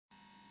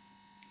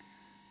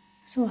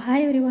So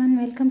hi everyone,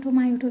 welcome to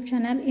my YouTube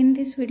channel. In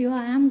this video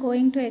I am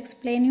going to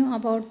explain you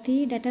about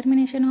the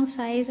determination of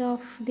size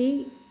of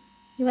the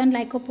given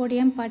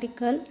lycopodium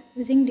particle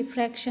using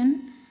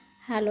diffraction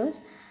halos.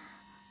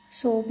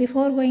 So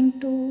before going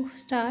to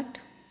start,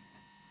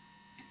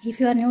 if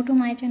you are new to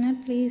my channel,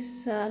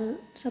 please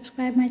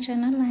subscribe my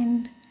channel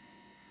and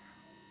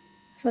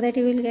so that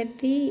you will get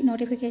the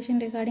notification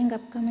regarding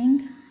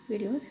upcoming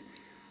videos.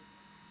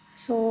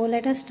 So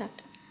let us start.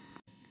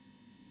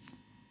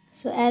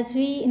 So as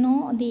we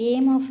know, the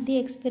aim of the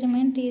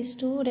experiment is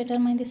to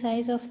determine the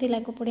size of the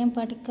lycopodium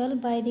particle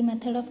by the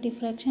method of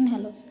diffraction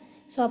halos.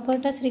 So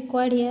apparatus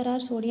required here are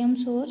sodium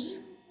source,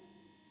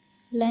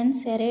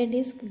 lens, array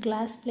disc,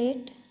 glass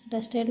plate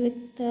dusted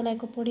with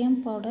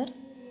lycopodium powder.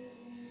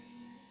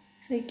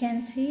 So you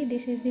can see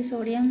this is the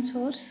sodium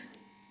source,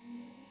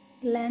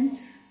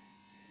 lens,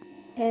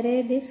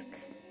 array disc,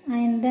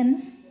 and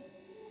then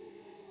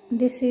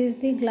this is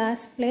the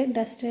glass plate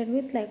dusted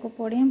with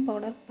lycopodium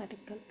powder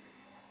particle.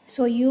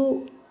 So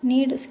you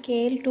need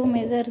scale to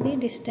measure the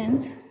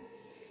distance.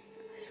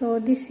 So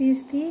this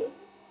is the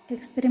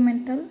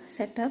experimental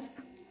setup.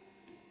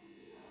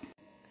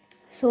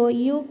 So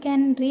you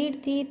can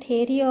read the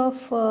theory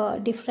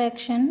of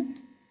diffraction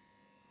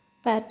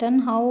pattern,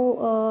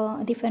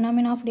 how the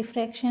phenomena of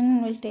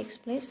diffraction will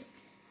take place.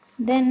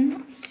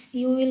 Then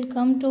you will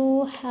come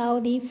to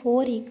have the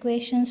 4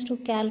 equations to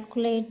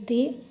calculate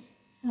the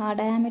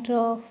diameter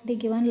of the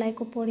given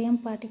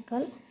lycopodium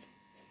particle.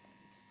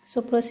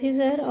 So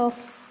procedure of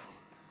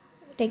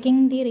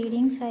taking the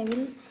readings I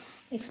will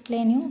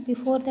explain you.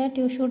 Before that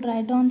you should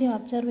write down the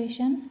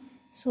observation.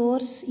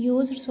 Source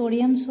used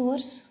sodium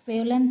source,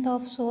 wavelength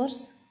of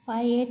source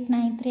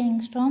 5893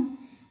 angstrom,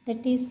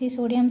 that is the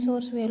sodium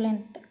source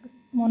wavelength,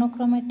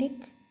 monochromatic,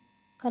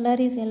 color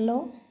is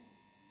yellow,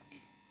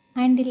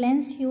 and the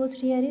lens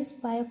used here is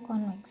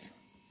bioconvex.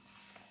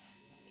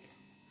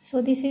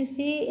 So this is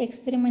the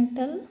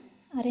experimental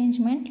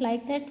arrangement.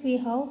 Like that we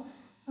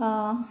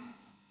have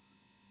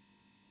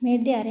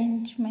made the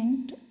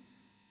arrangement: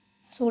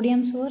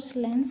 sodium source,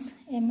 lens,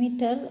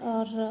 emitter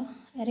or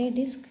array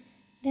disc,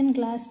 then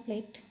glass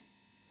plate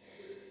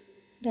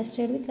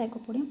dusted with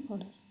lycopodium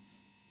powder.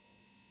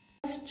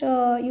 First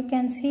you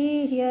can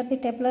see here the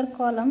tabular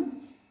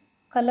column.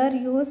 Color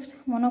used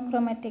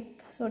monochromatic,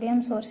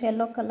 sodium source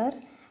yellow color,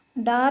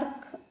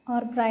 dark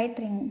or bright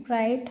ring,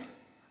 bright,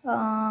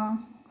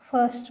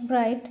 first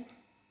bright,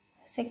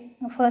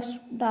 first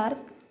dark,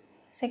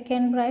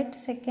 second bright,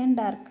 second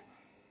dark.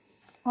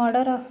 Order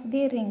of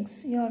the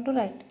rings you have to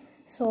write.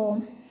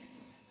 So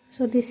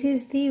this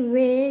is the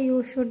way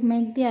you should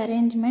make the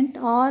arrangement.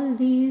 All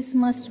these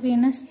must be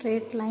in a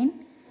straight line: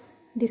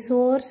 the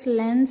source,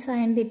 lens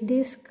and the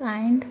disc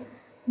and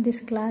this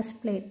glass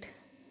plate.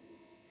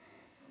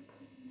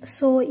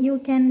 So you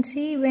can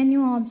see when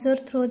you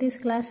observe through this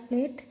glass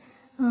plate,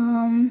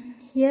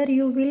 here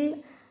you will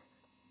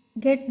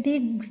get the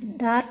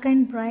dark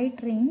and bright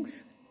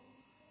rings.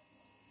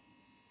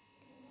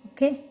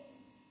 Okay.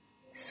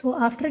 So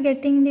after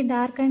getting the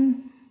dark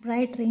and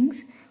bright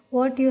rings,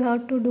 what you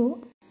have to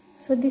do?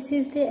 So this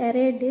is the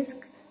array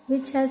disc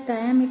which has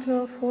diameter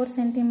of 4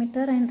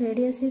 cm and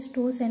radius is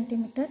 2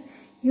 cm.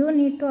 You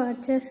need to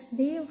adjust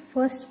the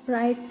first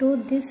bright to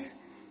this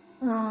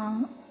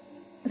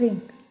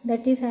ring,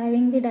 that is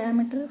having the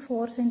diameter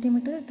 4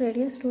 cm,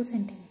 radius 2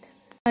 cm.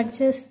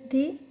 Adjust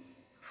the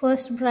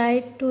first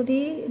bright to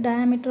the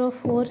diameter of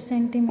 4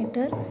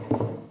 cm.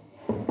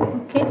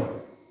 Okay.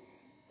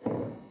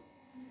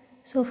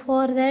 So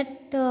for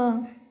that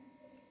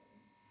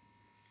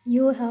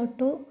you have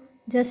to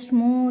just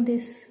move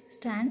this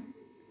stand.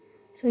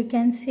 So you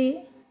can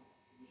see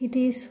it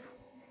is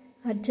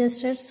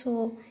adjusted,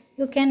 so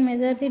you can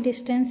measure the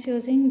distance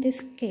using this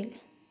scale.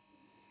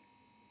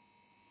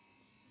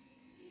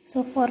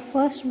 So for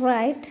first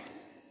bright,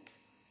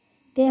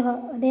 they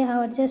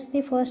have adjusted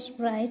the first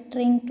bright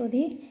ring to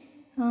the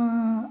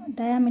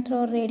diameter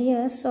or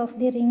radius of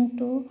the ring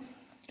to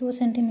 2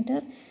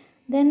 cm.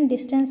 Then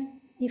distance,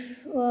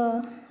 if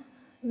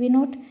we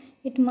note,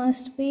 it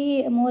must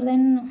be more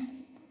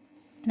than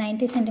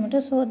 90 cm.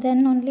 So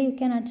then only you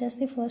can adjust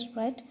the first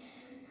bright.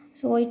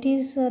 So it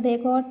is they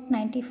got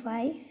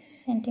 95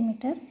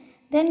 cm.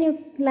 Then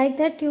you, like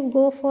that, you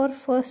go for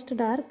first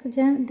dark.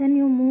 Then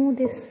you move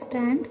this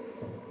stand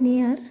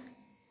near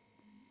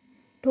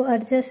to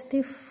adjust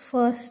the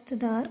first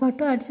dark, or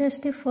to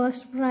adjust the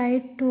first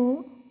bright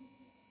to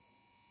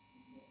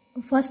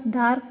first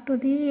dark to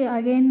the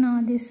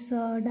again this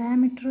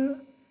diameter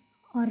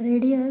or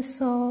radius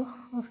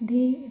of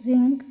the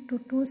ring to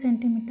 2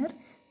 cm.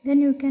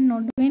 Then you can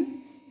note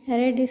between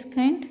array disc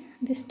and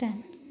the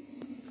stand.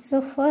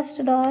 So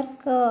first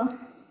dark,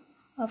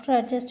 after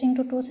adjusting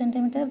to 2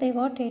 cm, they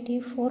got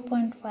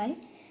 84.5.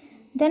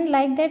 Then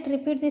like that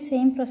repeat the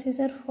same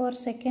procedure for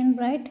second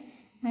bright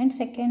and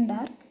second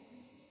dark,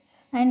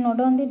 and note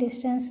down the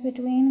distance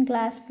between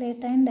glass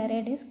plate and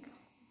array disc.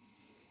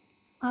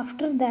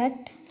 After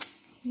that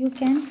you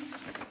can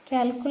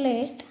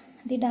calculate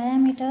the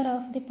diameter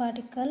of the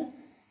particle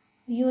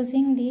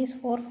using these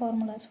 4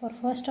 formulas for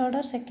first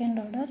order, second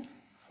order,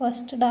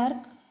 first dark,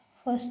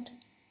 first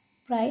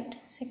bright,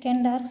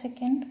 second dark,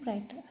 second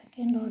bright,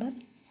 second order.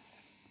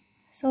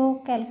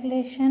 So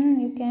calculation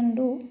you can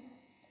do.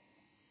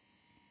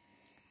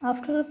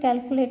 After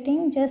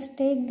calculating, just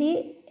take the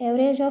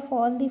average of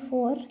all the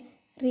 4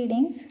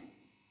 readings.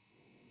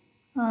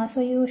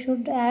 So you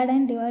should add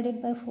and divide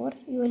it by 4.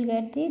 You will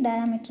get the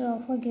diameter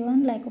of a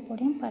given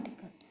lycopodium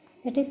particle.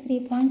 That is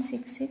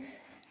 3.66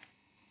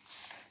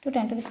 to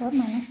 10 to the power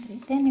minus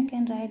 3. Then you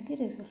can write the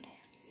result here.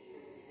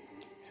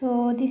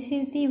 So this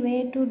is the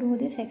way to do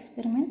this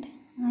experiment.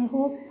 I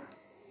hope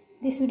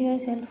this video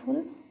is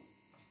helpful.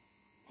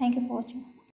 Thank you for watching.